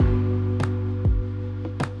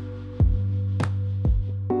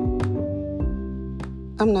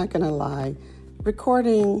I'm not going to lie.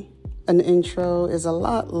 Recording an intro is a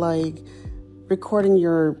lot like recording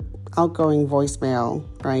your outgoing voicemail,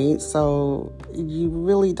 right? So you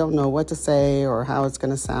really don't know what to say or how it's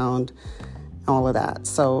going to sound, all of that.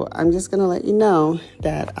 So I'm just going to let you know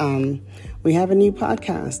that we have a new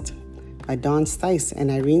podcast by Dawn Stice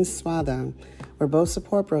and Irene Swatha. We're both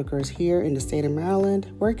support brokers here in the state of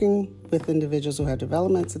Maryland, working with individuals who have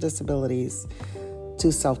developmental disabilities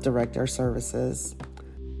to self-direct our services.